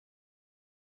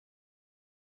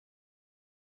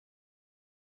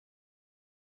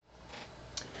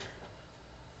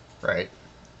Right.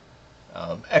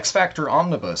 X Factor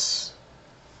Omnibus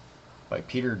by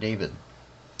Peter David.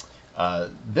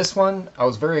 This one, I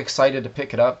was very excited to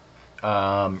pick it up.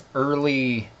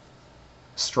 Early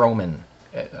Stroman,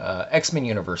 X-Men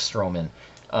Universe Stroman.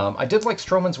 I did like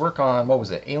Stroman's work on, what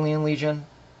was it, Alien Legion?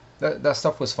 That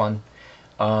stuff was fun.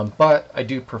 But I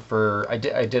do prefer, I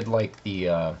did like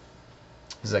the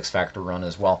his X Factor run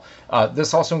as well.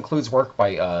 This also includes work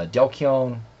by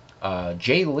Delkion,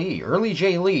 Jay Lee, early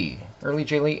Jay Lee,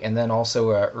 and then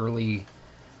also early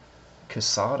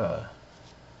Casada.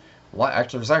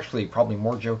 Actually, there's actually probably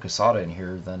more Joe Casada in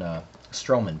here than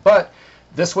Stroman. But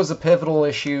this was a pivotal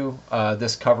issue.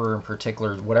 This cover in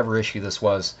particular, whatever issue this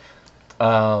was.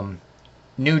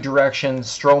 New direction.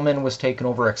 Stroman was taking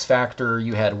over X Factor.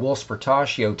 You had Will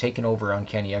Spertaccio taking over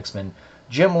Uncanny X-Men.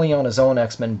 Jim Lee on his own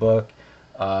X-Men book.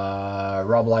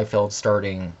 Rob Liefeld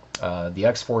starting the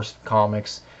X-Force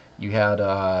comics. You had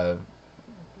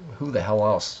who the hell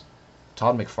else?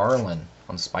 Todd McFarlane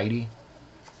on Spidey.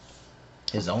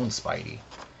 His own Spidey.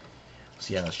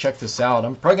 So yeah, let's check this out.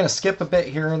 I'm probably going to skip a bit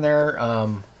here and there.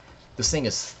 This thing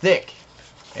is thick.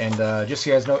 And just so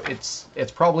you guys know,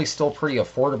 it's probably still pretty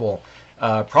affordable.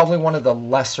 Probably one of the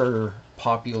lesser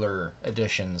popular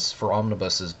editions for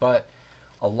omnibuses, but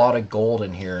a lot of gold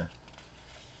in here.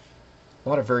 A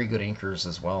lot of very good inkers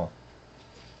as well.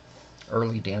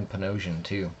 Early Dan Panosian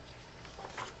too.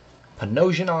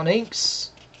 Panosian on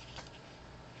inks.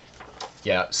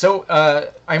 Yeah, so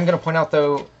I'm going to point out,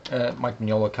 though, Mike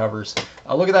Mignola covers.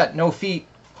 Look at that, no feet,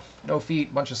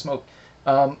 bunch of smoke.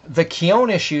 The Keown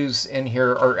issues in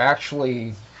here are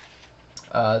actually,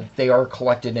 they are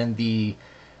collected in the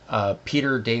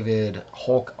Peter David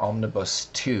Hulk Omnibus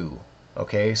 2.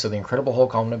 Okay, so the Incredible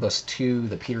Hulk Omnibus 2,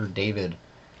 the Peter David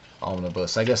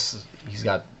Omnibus. I guess he's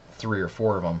got 3 or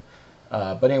 4 of them.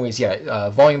 But anyways, yeah,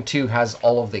 Volume 2 has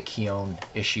all of the Keown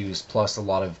issues, plus a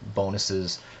lot of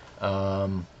bonuses. I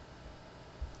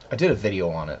did a video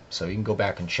on it, so you can go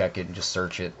back and check it and just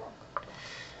search it.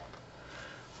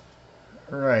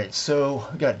 Alright, so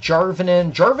we got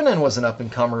Jarvinen. Jarvinen was an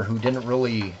up-and-comer who didn't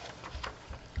really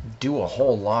do a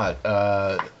whole lot.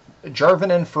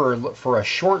 Jarvinen, for a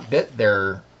short bit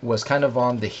there, was kind of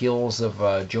on the heels of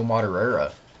Joe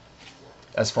Madureira,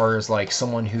 as far as like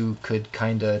someone who could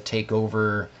kind of take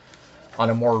over on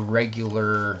a more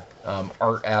regular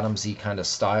Art Adamsy kind of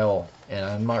style, and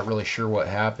I'm not really sure what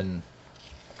happened,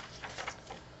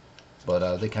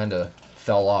 but they kind of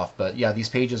fell off. But yeah, these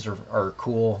pages are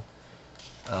cool.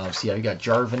 So yeah, we got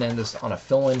Jarvinen this on a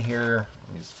fill-in here.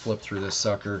 Let me just flip through this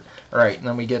sucker. All right, and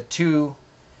then we get to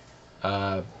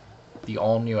the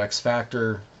all-new X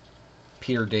Factor,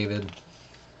 Peter David,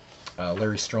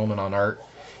 Larry Stroman on art,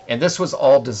 and this was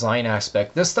all design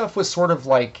aspect. This stuff was sort of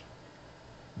like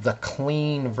the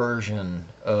clean version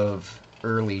of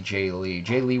early Jay Lee.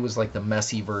 Jay Lee was like the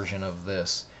messy version of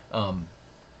this. All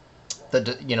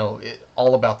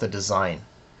about the design,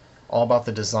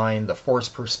 the force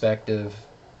perspective,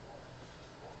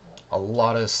 a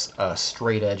lot of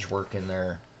straight edge work in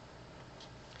there.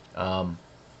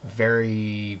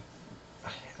 Very,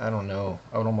 I don't know,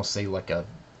 I would almost say like a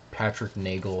Patrick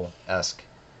Nagel-esque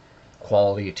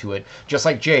quality to it, just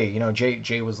like Jay.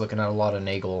 Jay was looking at a lot of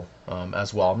Nagel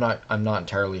as well. I'm not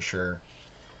entirely sure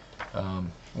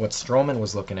what Stroman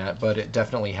was looking at, but it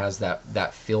definitely has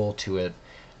that feel to it.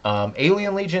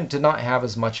 Alien Legion did not have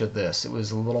as much of this. It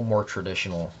was a little more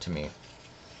traditional to me,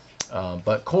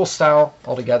 but cool style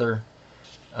altogether.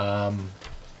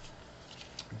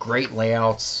 Great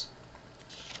layouts,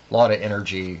 a lot of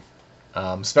energy,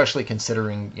 especially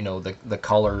considering the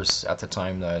colors at the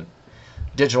time. That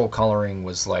digital coloring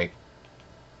was like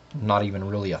not even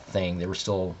really a thing. They were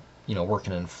still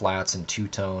working in flats and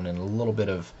two-tone and a little bit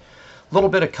of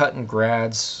cut and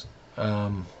grads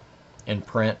in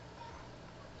print.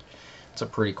 It's a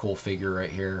pretty cool figure right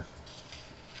here.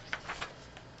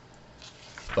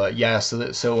 But yeah,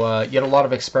 so you had a lot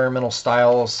of experimental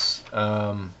styles.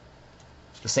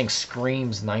 This thing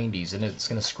screams 90s, and it's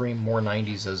going to scream more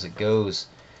 90s as it goes.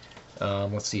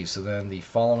 Let's see. So then the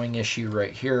following issue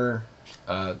right here,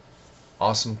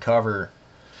 awesome cover.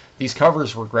 These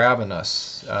covers were grabbing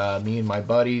us. Me and my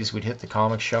buddies, we'd hit the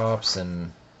comic shops,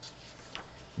 and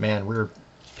man, we were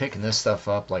picking this stuff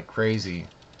up like crazy.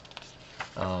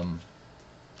 And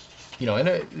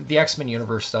the X-Men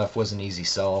Universe stuff was an easy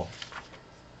sell.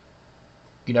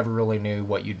 You never really knew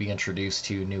what you'd be introduced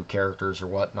to, new characters or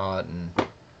whatnot, and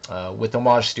with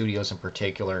Homage Studios in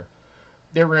particular,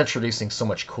 they were introducing so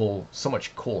much cool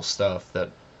stuff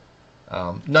that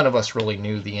none of us really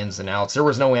knew the ins and outs. There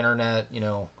was no internet,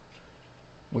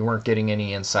 we weren't getting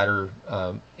any insider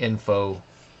info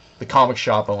the comic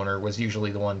shop owner was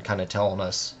usually the one kind of telling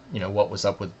us, you know, what was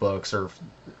up with books, or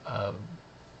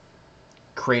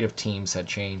creative teams had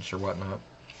changed or whatnot.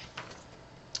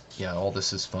 Yeah, all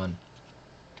this is fun.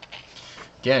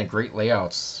 Again, great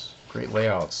layouts. Great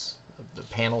layouts. The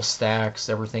panel stacks,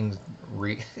 everything's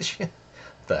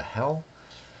the hell?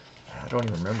 I don't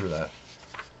even remember that.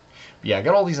 But yeah, I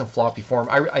got all these in floppy form.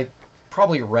 I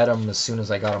probably read them as soon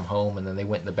as I got them home, and then they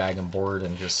went in the bag and board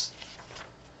and just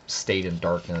stayed in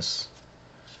darkness.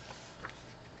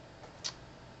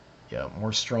 Yeah,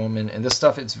 more Stroman. And this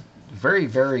stuff, it's very,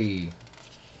 very,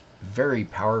 very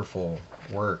powerful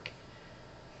work.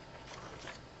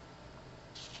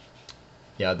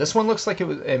 Yeah, this one looks like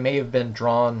it may have been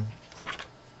drawn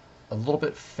a little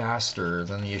bit faster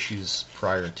than the issues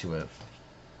prior to it.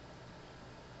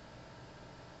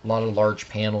 A lot of large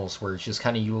panels where it's just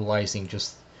kind of utilizing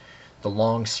just the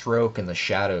long stroke and the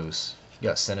shadows. You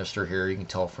got Sinister here, you can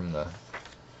tell from the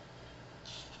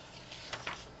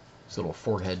his little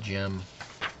forehead gem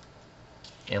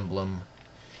emblem.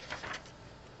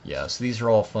 Yeah, so these are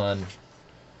all fun.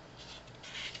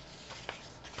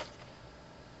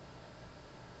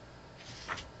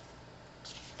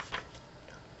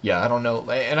 Yeah, I don't know,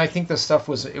 and I think this stuff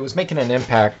was making an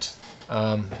impact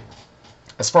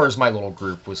as far as my little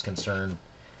group was concerned,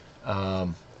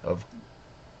 of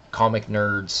comic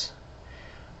nerds.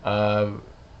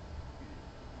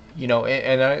 You know,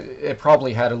 and it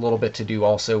probably had a little bit to do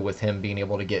also with him being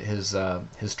able to get his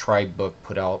Tribe book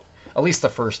put out, at least the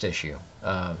first issue,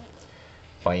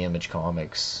 by Image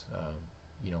Comics.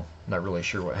 You know, not really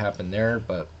sure what happened there,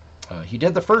 but he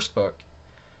did the first book.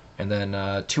 And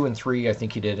then 2 and 3, I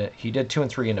think he did 2 and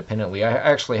 3 independently. I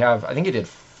actually have, I think he did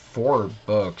 4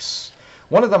 books.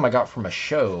 One of them I got from a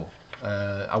show.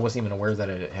 I wasn't even aware that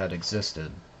it had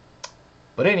existed.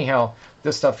 But anyhow,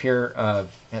 this stuff here,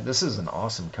 man, this is an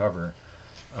awesome cover.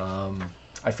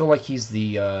 I feel like he's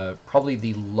the probably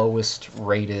the lowest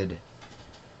rated,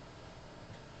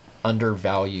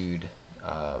 undervalued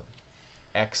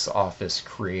ex-office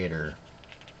creator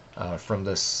from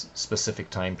this specific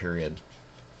time period.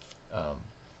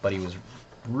 But he was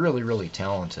really, really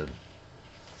talented.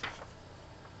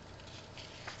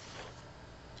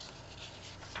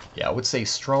 Yeah, I would say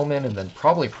Stroman and then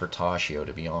probably Portaccio,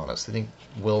 to be honest. I think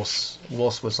Wills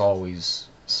was always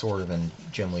sort of in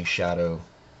Jim Lee's shadow.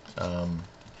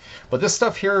 But this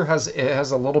stuff here has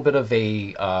a little bit of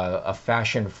a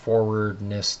fashion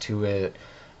forwardness to it,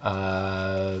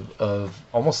 of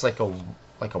almost like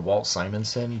a Walt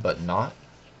Simonson, but not.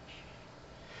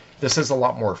 This is a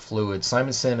lot more fluid.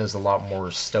 Simonson is a lot more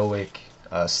stoic,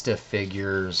 stiff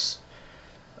figures,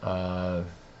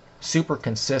 super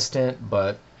consistent,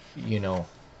 but you know,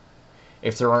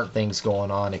 if there aren't things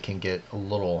going on, it can get a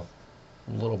little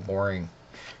boring.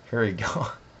 Here we go.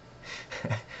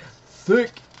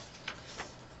 Thick.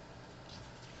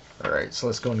 All right, so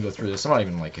let's go and go through this. I'm not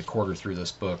even like a quarter through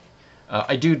this book.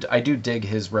 I do dig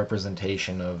his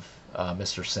representation of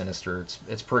Mr. Sinister.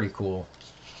 It's pretty cool.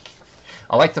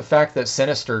 I like the fact that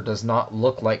Sinister does not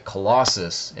look like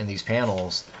Colossus in these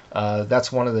panels. That's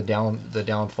one of the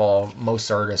downfall. Most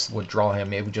artists would draw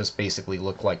him. It would just basically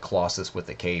look like Colossus with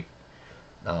a cape.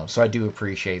 So I do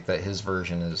appreciate that his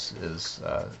version is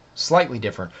slightly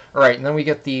different. All right, and then we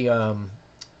get the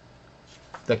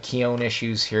Keown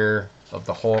issues here of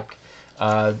the Hulk.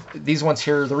 These ones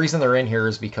here, the reason they're in here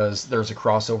is because there's a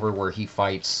crossover where he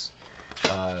fights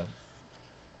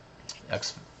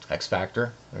X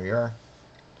Factor. There you are.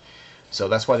 So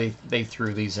that's why they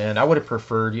threw these in. I would have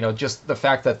preferred, you know, just the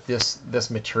fact that this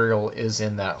material is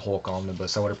in that Hulk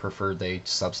omnibus. I would have preferred they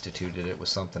substituted it with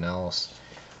something else.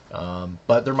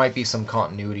 But there might be some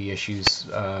continuity issues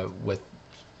with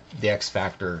the X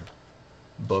Factor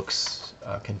books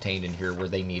contained in here where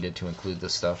they needed to include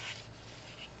this stuff.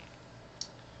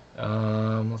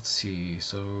 Let's see.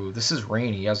 So this is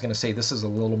Rainey. I was going to say this is a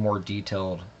little more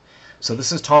detailed. So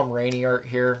this is Tom Rainey art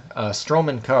here.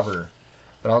 Stroman cover.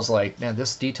 But I was like, man,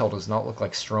 this detail does not look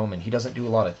like Stroman. He doesn't do a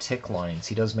lot of tick lines.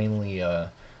 He does mainly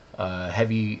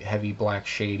heavy black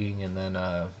shading, and then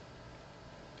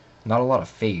not a lot of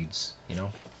fades, you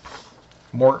know.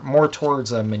 More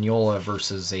towards a Mignola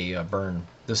versus a Byrne.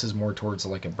 This is more towards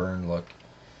like a Byrne look.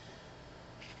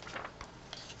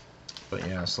 But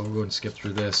yeah, so we'll go and skip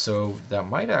through this. So that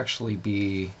might actually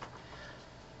be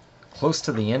close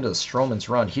to the end of Stroman's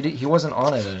run. He wasn't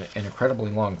on it an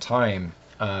incredibly long time.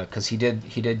 Because he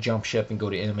did jump ship and go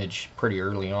to Image pretty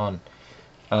early on.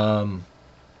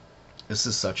 This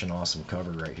is such an awesome cover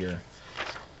right here.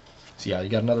 So yeah, you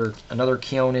got another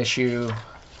Keown issue.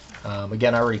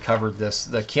 Again, I already covered this.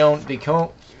 The Keown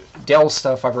Dell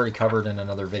stuff I've already covered in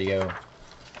another video.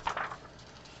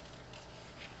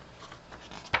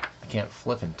 can't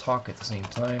flip and talk at the same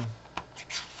time.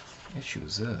 What issue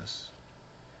is this?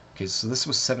 Okay, so this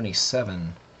was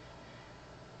 77.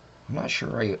 I'm not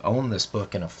sure I own this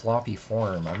book in a floppy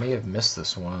form. I may have missed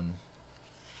this one.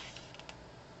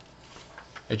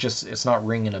 It's not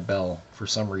ringing a bell for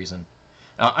some reason.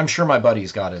 I'm sure my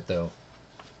buddy's got it though.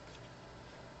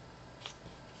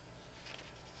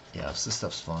 Yes, this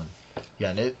stuff's fun. Yeah,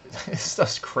 and this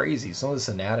stuff's crazy. Some of this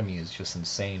anatomy is just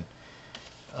insane.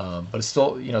 But it's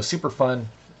still, you know, super fun.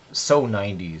 So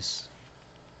 90s.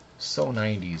 So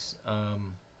 90s.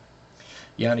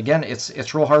 Yeah, and again,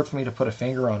 it's real hard for me to put a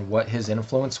finger on what his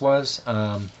influence was.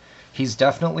 He's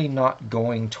definitely not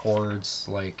going towards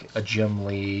like a Jim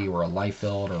Lee or a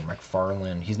Liefeld or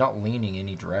McFarlane. He's not leaning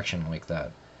any direction like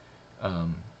that.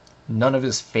 None of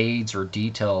his fades or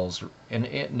details, and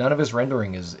none of his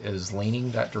rendering is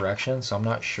leaning that direction. So I'm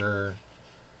not sure.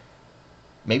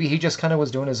 Maybe he just kind of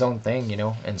was doing his own thing, you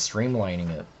know, and streamlining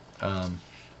it.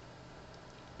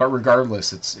 But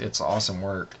regardless, it's awesome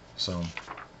work. So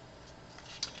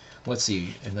let's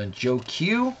see, and then Joe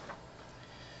Q.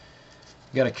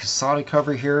 We got a Quesada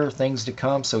cover here, things to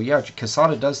come. So yeah,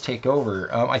 Quesada does take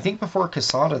over. I think before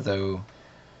Quesada though.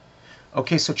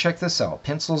 Okay, so check this out.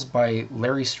 Pencils by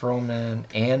Larry Stroman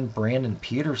and Brandon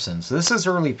Peterson. So this is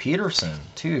early Peterson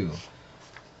too.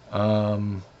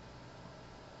 Man,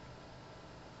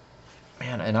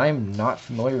 and I'm not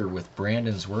familiar with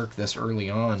Brandon's work this early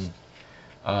on.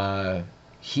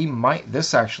 He might.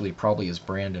 This actually probably is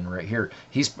Brandon right here.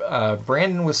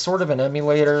 Brandon was sort of an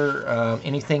emulator.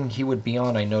 Anything he would be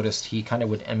on, I noticed he kind of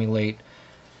would emulate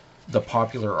the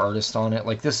popular artist on it.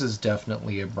 Like this is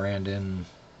definitely a Brandon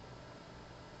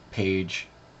page.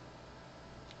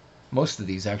 Most of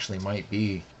these actually might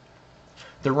be.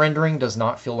 The rendering does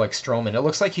not feel like Stroman. It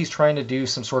looks like he's trying to do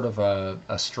some sort of a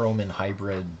Stroman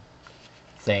hybrid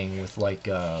thing with like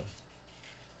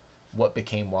what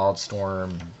became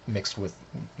Wildstorm mixed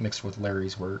with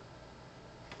Larry's work.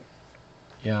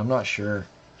 Yeah, I'm not sure.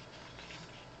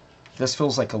 This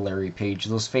feels like a Larry page.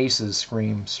 Those faces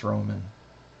scream Stroman.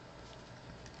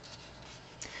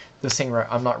 This thing,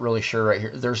 I'm not really sure right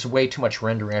here. There's way too much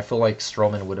rendering. I feel like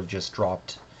Stroman would have just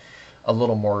dropped a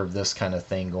little more of this kind of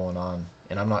thing going on.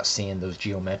 And I'm not seeing those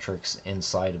geometrics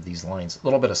inside of these lines. A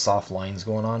little bit of soft lines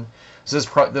going on. So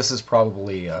this is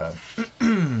probably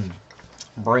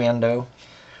Brando.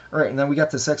 All right, and then we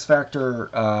got this X Factor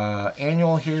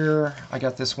annual here. I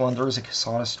got this one. There is a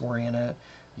Quesada story in it.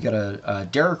 You got a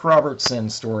Derek Robertson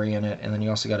story in it, and then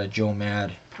you also got a Joe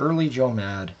Mad, early Joe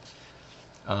Mad.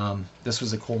 This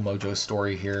was a cool Mojo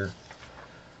story here.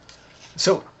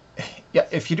 So, yeah,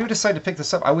 if you do decide to pick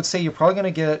this up, I would say you're probably going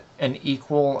to get an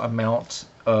equal amount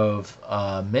of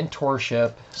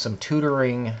mentorship, some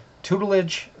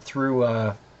tutelage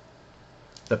through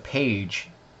the page,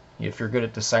 if you're good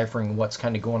at deciphering what's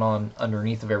kind of going on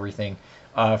underneath of everything,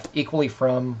 equally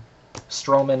from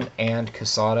Stroman and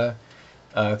Quesada,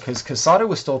 because Quesada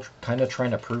was still kind of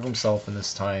trying to prove himself in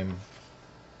this time.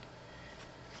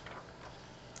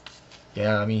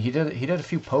 Yeah, I mean, he did a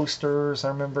few posters. I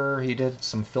remember he did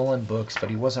some fill-in books, but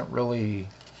he wasn't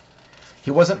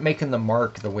making the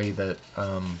mark the way that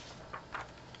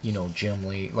you know, Jim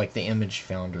Lee, like the Image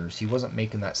founders. He wasn't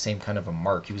making that same kind of a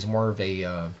mark. He was more of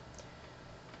a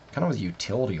kind of a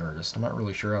utility artist. I'm not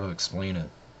really sure how to explain it.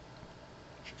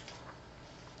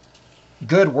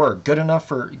 Good work, good enough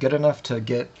to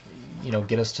get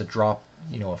us to drop,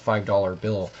 you know, a $5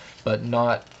 bill, but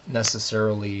not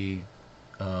necessarily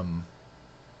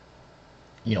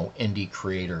you know, indie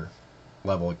creator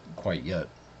level quite yet.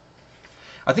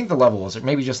 I think the level is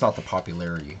maybe just not the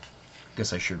popularity. I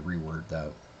guess I should reword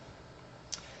that.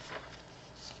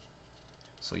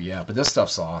 So yeah, but this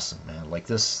stuff's awesome, man. Like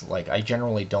this, like I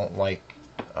generally don't like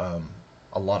a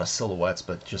lot of silhouettes,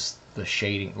 but just the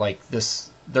shading, like this,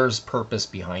 there's purpose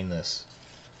behind this.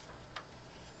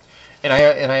 And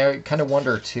I kind of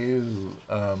wonder too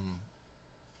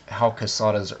how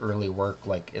Quesada's early work,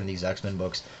 like in these X-Men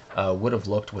books, would have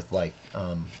looked with like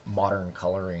modern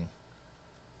coloring,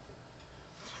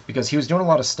 because he was doing a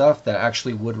lot of stuff that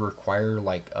actually would require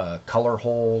like color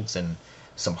holds and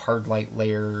some hard light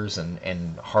layers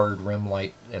and hard rim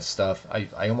light and stuff.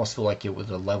 I almost feel like it would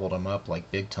have leveled him up like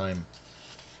big time.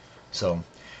 So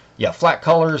yeah, flat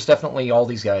colors, definitely all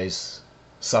these guys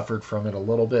suffered from it a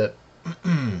little bit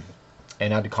and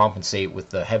had to compensate with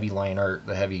the heavy line art,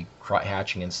 the heavy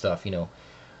hatching and stuff. You know,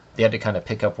 they had to kind of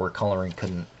pick up where coloring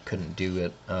couldn't do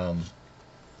it.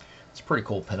 It's a pretty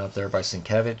cool pinup there by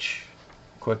Sienkiewicz,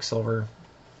 Quicksilver.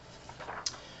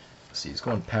 Let's see, he's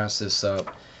going past this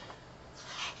up.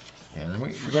 And then we're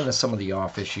getting to some of the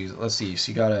off issues. Let's see,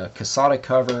 so you got a Quesada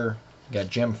cover, you got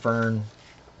Jim Fern,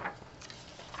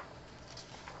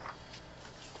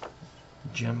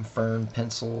 Gem Fern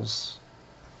pencils.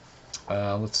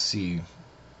 Let's see.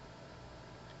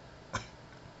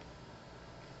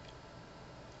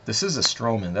 This is a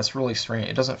Stroman. That's really strange.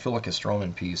 It doesn't feel like a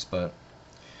Stroman piece, but...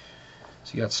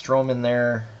 So you got Stroman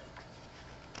there.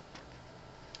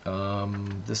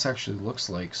 This actually looks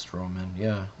like Stroman.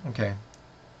 Yeah, okay.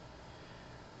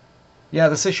 Yeah,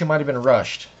 this issue might have been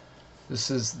rushed.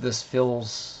 This is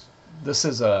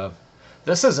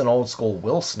an old school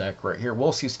Wills neck right here.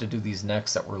 Wills used to do these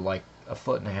necks that were like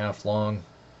 1.5 feet long.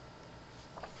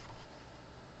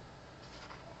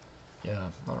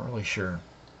 Yeah, not really sure.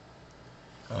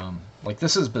 Like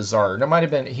this is bizarre. It might have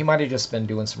been he might have just been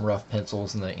doing some rough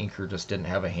pencils, and the inker just didn't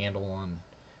have a handle on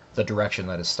the direction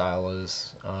that his style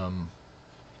is. Yeah,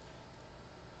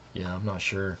 I'm not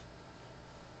sure.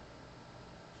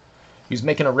 He was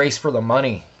making a race for the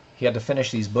money. He had to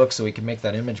finish these books so he could make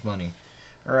that image money.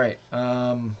 All right.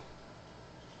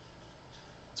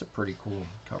 It's a pretty cool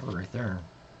cover right there.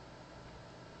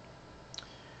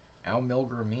 Al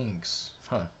Milgram inks.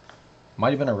 Huh.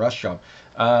 Might have been a rush job.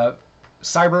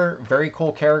 Cyber, very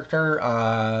cool character.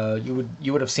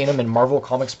 You would have seen him in Marvel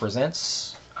Comics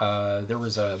Presents. There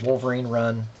was a Wolverine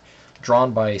run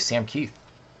drawn by Sam Keith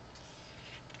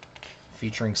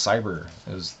featuring Cyber.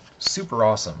 It was super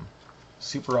awesome.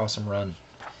 Super awesome run.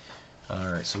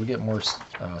 Alright, so we get more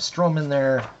Stroman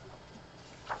there.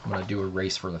 I'm going to do a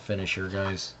race for the finish here,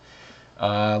 guys.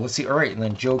 Let's see. Alright, and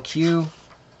then Joe Q.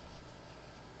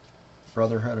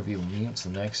 Brotherhood of Evil Mutants, the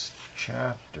next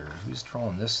chapter. Who's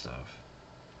drawing this stuff?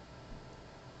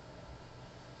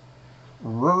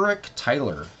 Rurik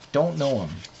Tyler. Don't know him.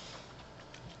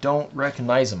 Don't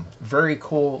recognize him. Very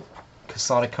cool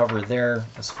Casada cover there.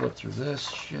 Let's flip through this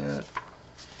shit.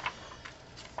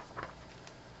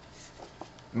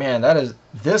 Man,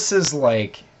 this is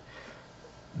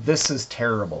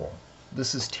terrible.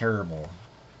 This is terrible.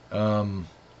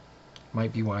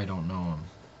 Might be why I don't know him.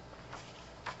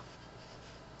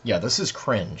 Yeah, this is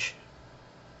cringe.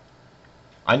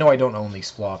 I know I don't own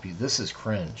these floppies. This is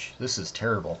cringe. This is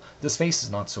terrible. This face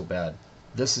is not so bad.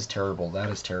 This is terrible.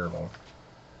 That is terrible.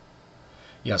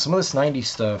 Yeah, some of this 90s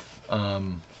stuff,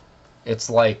 it's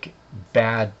like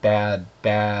bad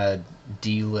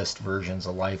D-list versions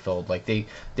of Liefeld. Like they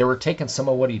were taking some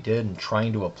of what he did and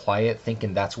trying to apply it,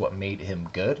 thinking that's what made him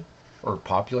good, or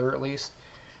popular at least.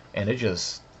 And it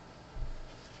just...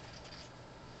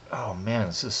 Oh man,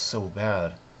 this is so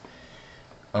bad.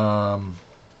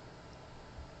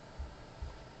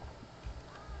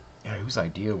 Yeah, whose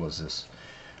idea was this?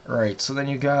 Alright, so then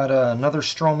you got another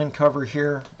Stroman cover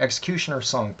here. Executioner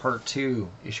Song, Part 2,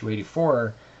 Issue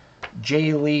 84.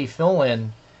 Jay Lee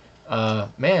fill-in.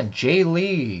 Man, Jay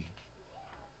Lee.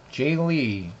 Jay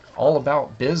Lee. All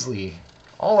about Bisley.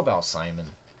 All about Simon.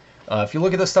 If you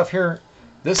look at this stuff here,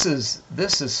 this is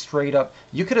straight up.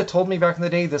 You could have told me back in the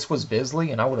day this was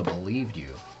Bisley, and I would have believed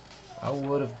you. I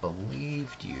would have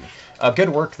believed you. Good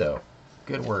work, though.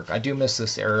 Good work. I do miss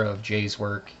this era of Jay's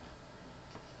work.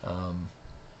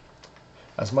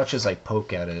 As much as I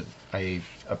poke at it, I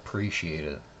appreciate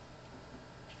it.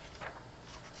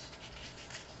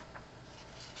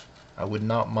 I would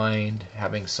not mind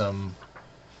having some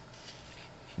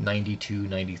 92,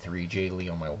 93 Jay Lee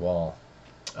on my wall.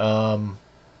 Yeah,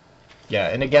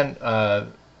 and again,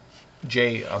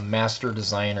 Jay, a master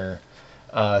designer.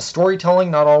 Storytelling,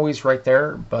 not always right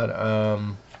there, but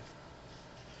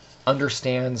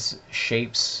understands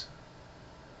shapes,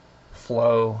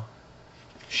 flow,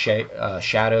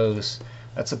 shadows.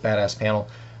 That's a badass panel.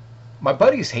 My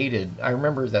buddies hated, I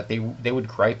remember that they would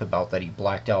gripe about that he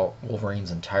blacked out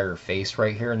Wolverine's entire face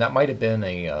right here, and that might have been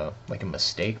a like a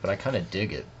mistake, but I kind of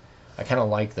dig it. I kind of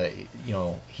like that, you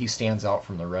know, he stands out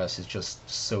from the rest. It's just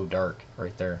so dark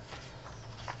right there.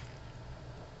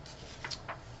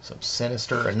 Some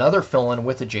Sinister, another fill-in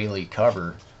with a Jay Lee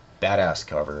cover, badass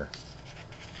cover.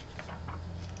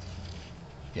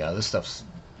 Yeah, this stuff's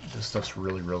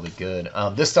really good.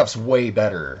 This stuff's way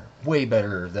better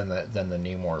than the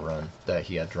Namor run that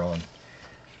he had drawn.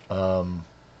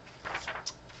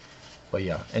 But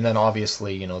yeah, and then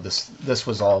obviously, you know, this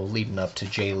was all leading up to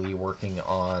Jay Lee working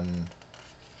on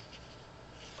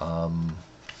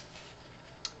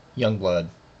Youngblood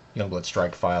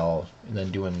Strike File, and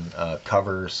then doing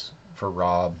covers for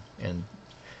Rob, and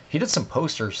he did some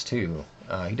posters too.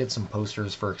 He did some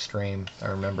posters for Extreme, I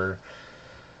remember.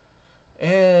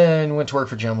 And went to work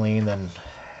for Jim Lee, and then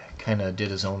kind of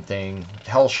did his own thing.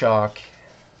 Hellshock,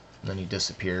 and then he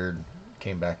disappeared,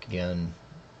 came back again.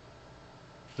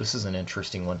 This is an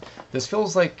interesting one. This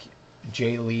feels like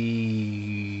Jay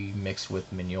Lee mixed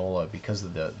with Mignola because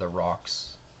of the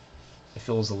rocks. It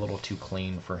feels a little too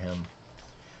clean for him.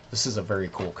 This is a very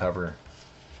cool cover.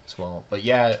 as well. But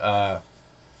yeah,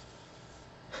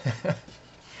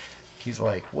 he's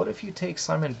like, what if you take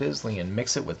Simon Bisley and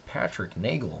mix it with Patrick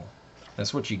Nagel?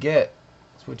 That's what you get.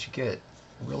 That's what you get.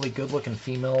 Really good-looking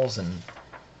females and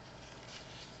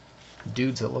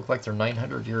dudes that look like they're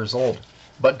 900 years old,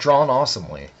 but drawn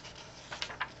awesomely.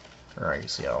 All right,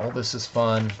 so yeah, all this is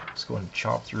fun. Let's go and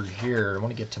chop through here. I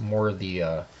want to get to more of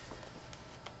the.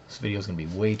 This video is going to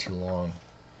be way too long.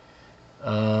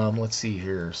 Let's see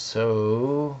here.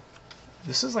 So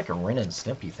this is like a Ren and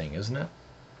Stimpy thing, isn't it?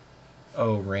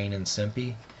 Oh, Ren and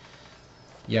Stimpy.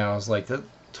 Yeah, I was like, that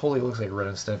totally looks like Ren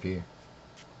and Stimpy.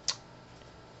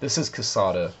 This is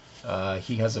Quesada.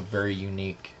 He has a very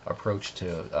unique approach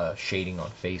to shading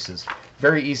on faces.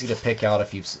 Very easy to pick out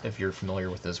if you're familiar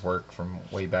with his work from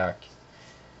way back.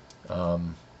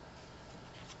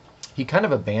 He kind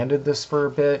of abandoned this for a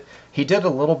bit. He did a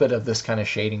little bit of this kind of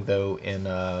shading though in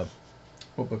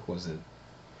what book was it?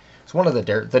 It's one of the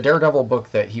Daredevil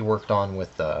book that he worked on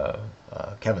with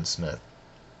Kevin Smith.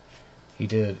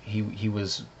 He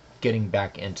was getting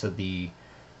back into the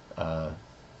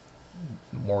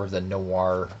more of the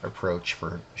noir approach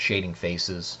for shading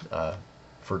faces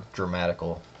for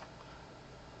dramatical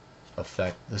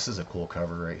effect. This is a cool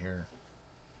cover right here.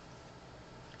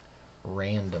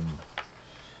 Random.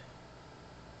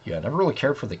 Yeah, I never really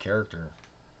cared for the character,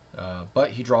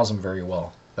 but he draws them very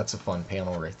well. That's a fun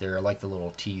panel right there. I like the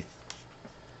little teeth.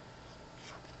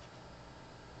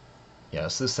 Yeah,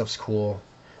 so this stuff's cool.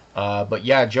 But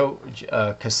yeah,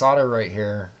 Quesada right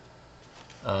here.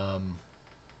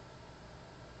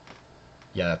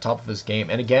 Yeah, top of his game.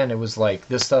 And again, it was like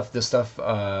this stuff.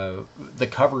 The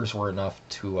covers were enough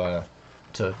to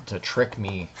trick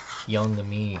me, young to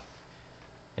me,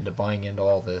 into buying into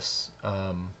all this.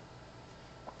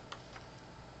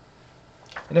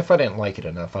 And if I didn't like it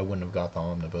enough, I wouldn't have got the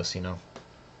omnibus, you know.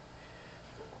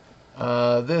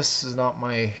 This is not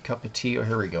my cup of tea. Oh,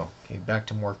 here we go. Okay, back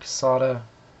to more Quesada.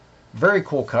 Very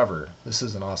cool cover. This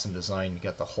is an awesome design. You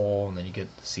got the hole, and then you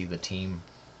get to see the team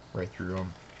right through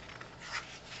them.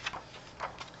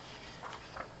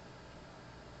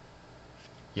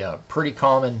 Yeah, pretty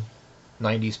common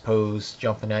 90s pose,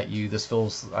 jumping at you. This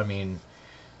feels, I mean,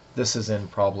 this is in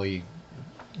probably,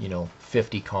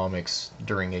 50 comics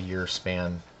during a year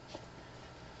span.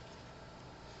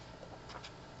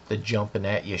 The jumping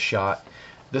at you shot.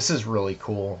 This is really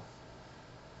cool.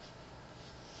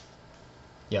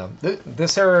 Yeah,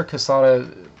 this era Quesada,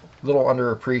 a little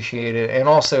underappreciated, and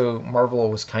also Marvel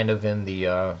was kind of in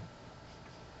the,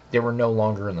 they were no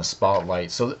longer in the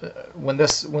spotlight. So when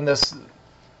this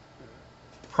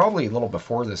probably a little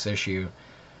before this issue,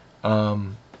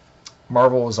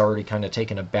 Marvel was already kind of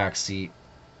taking a backseat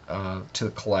to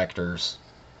the collectors.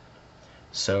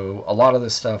 So a lot of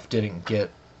this stuff didn't get,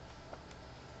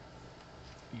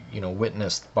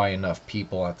 witnessed by enough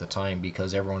people at the time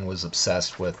because everyone was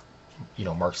obsessed with,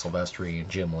 Mark Silvestri and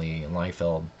Jim Lee and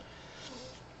Liefeld,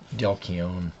 Del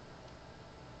Keown,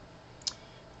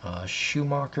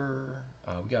 Schumacher.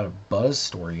 We got a Buzz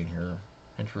story in here.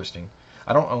 Interesting.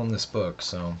 I don't own this book,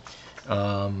 so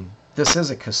this is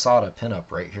a Quesada pinup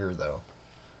right here, though.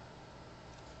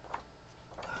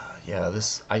 Yeah,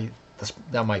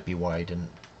 that might be why I didn't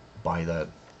buy that.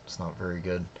 It's not very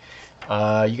good.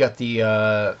 You got the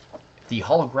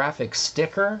holographic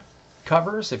sticker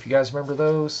covers, if you guys remember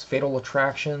those. Fatal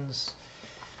Attractions.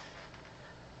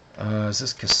 Is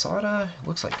this Quesada? It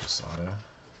looks like Quesada.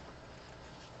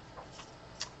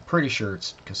 Pretty sure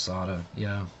it's Quesada,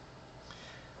 yeah.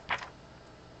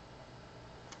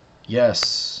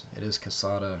 Yes, it is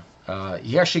Quesada.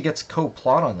 He actually gets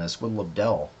co-plot on this with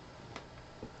Lobdell.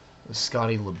 With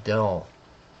Scotty Lobdell,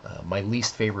 my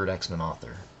least favorite X-Men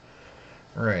author.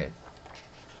 Alright.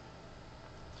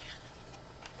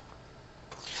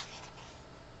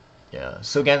 Yeah,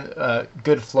 so again,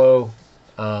 good flow.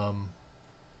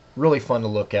 Really fun to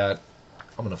look at.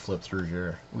 I'm gonna flip through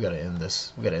here. We gotta end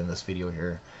this. We gotta end this video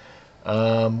here.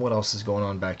 What else is going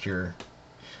on back here?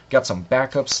 Got some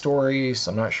backup stories.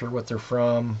 I'm not sure what they're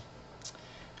from.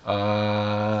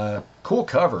 Cool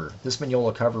cover. This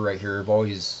Mignola cover right here. I've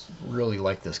always really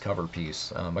liked this cover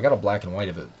piece. I got a black and white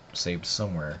of it saved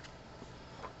somewhere.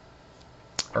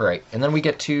 Alright, and then we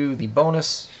get to the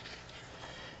bonus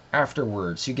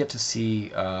afterwards. You get to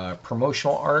see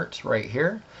promotional art right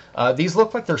here. These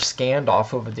look like they're scanned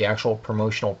off of the actual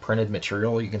promotional printed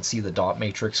material. You can see the dot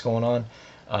matrix going on.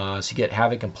 So you get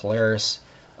Havoc and Polaris.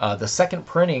 The second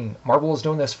printing, Marvel is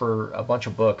doing this for a bunch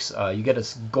of books. You get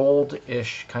this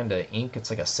gold-ish kind of ink. It's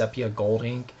like a sepia gold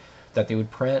ink that they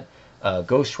would print.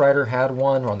 Ghost Rider had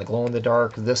one on the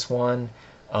glow-in-the-dark. This one.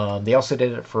 They also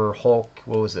did it for Hulk,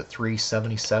 what was it,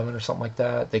 377 or something like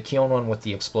that. The Keown one with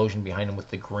the explosion behind him with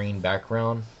the green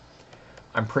background.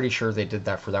 I'm pretty sure they did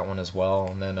that for that one as well.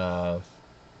 And then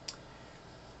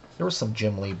there was some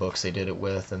Jim Lee books they did it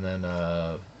with, and then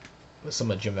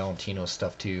some of Jim Valentino's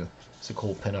stuff too. It's a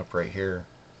cool pinup right here.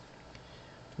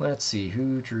 Let's see,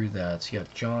 who drew that? So you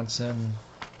got Johnson.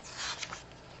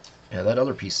 Yeah, that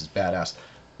other piece is badass.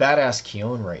 Badass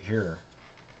Keown right here.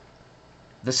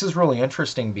 This is really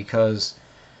interesting because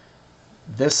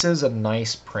this is a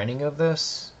nice printing of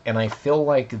this, and I feel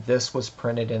like this was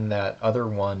printed in that other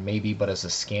one, maybe, but as a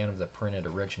scan of the printed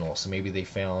original. So maybe they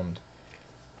found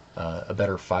a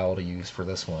better file to use for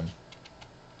this one.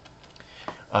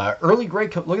 Early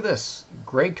Greg, look at this.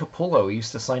 Greg Capullo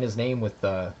used to sign his name with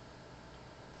the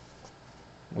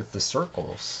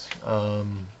circles.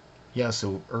 Yeah,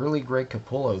 so early Greg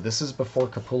Capullo. This is before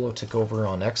Capullo took over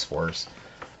on X-Force.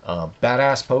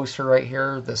 Badass poster right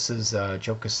here. This is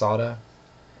Joe Quesada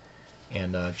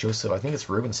and Joseph, I think it's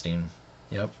Rubenstein.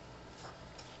 Yep.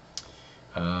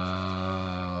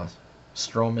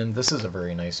 Stroman. This is a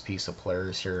very nice piece of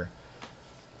players here.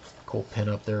 Cool pin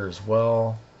up there as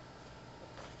well.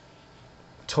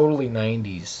 Totally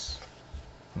 90s.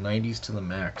 90s to the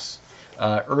max.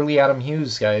 Early Adam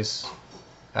Hughes, guys.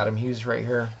 Adam Hughes right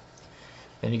here.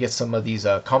 Then you get some of these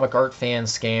comic art fan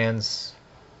scans.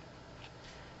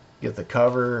 You get the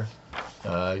cover.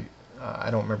 I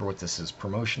don't remember what this is.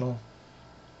 Promotional.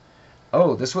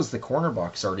 Oh, this was the corner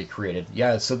box already created.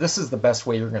 Yeah, so this is the best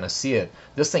way you're going to see it.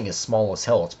 This thing is small as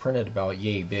hell. It's printed about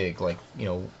yay big, like,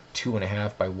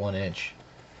 2.5 by 1 inch.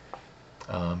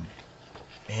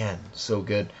 Man, so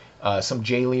good. Some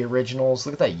J. Lee originals.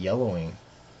 Look at that yellowing.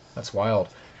 That's wild.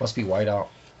 Must be whiteout.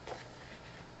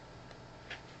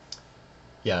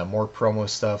 Yeah, more promo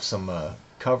stuff. Some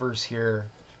covers here.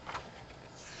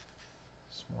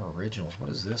 Some more originals. What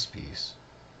is this piece?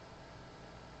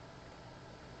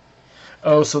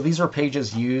 Oh, so these are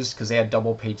pages used because they had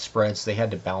double page spreads. They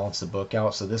had to balance the book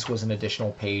out. So this was an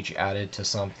additional page added to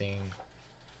something.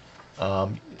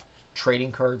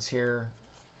 Trading cards here.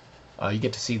 You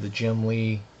get to see the Jim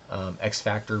Lee X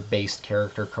Factor based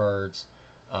character cards.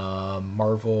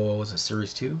 Marvel, was it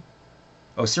Series 2?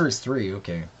 Oh, Series 3,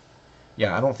 okay.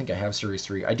 Yeah, I don't think I have Series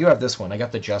 3. I do have this one. I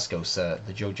got the Jusko set,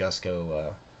 the Joe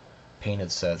Jusko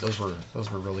painted set. Those were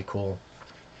really cool.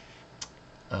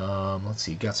 Let's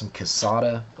see, got some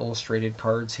Quesada illustrated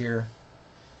cards here.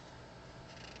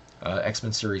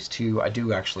 X-Men Series 2, I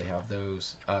do actually have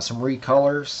those. Some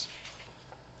recolors.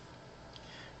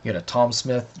 You get a Tom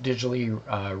Smith digitally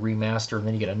remaster, and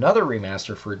then you get another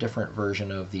remaster for a different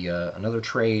version of the another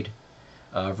trade,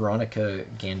 Veronica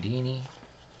Gandini.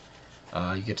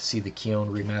 You get to see the Keown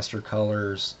remaster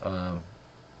colors.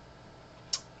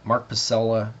 Mark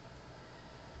Pacella.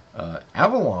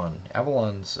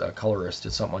 Avalon's colorist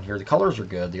did something on here. The colors are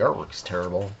good. The artwork's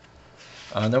terrible.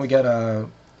 And then we got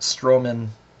Stroman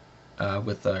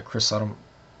with Chris Sotomayor.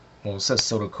 Well, it says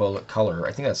Soto Color.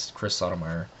 I think that's Chris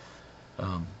Sotomayor.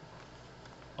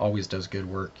 Always does good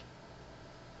work.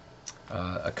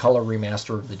 A color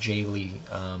remaster of the J. Lee,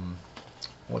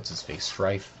 what's his face,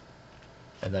 Strife,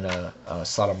 and then a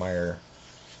Sotomayor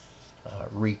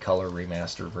recolor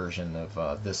remaster version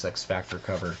of this X Factor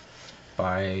cover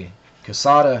by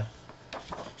Quesada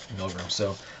Milgram.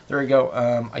 So there you go.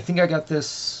 I think I got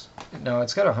this. No,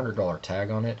 it's got a $100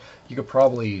 tag on it. You could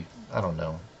probably, I don't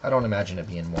know. I don't imagine it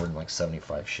being more than like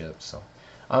 75 ships. So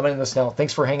I'm in this now.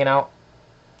 Thanks for hanging out.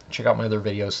 Check out my other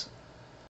videos.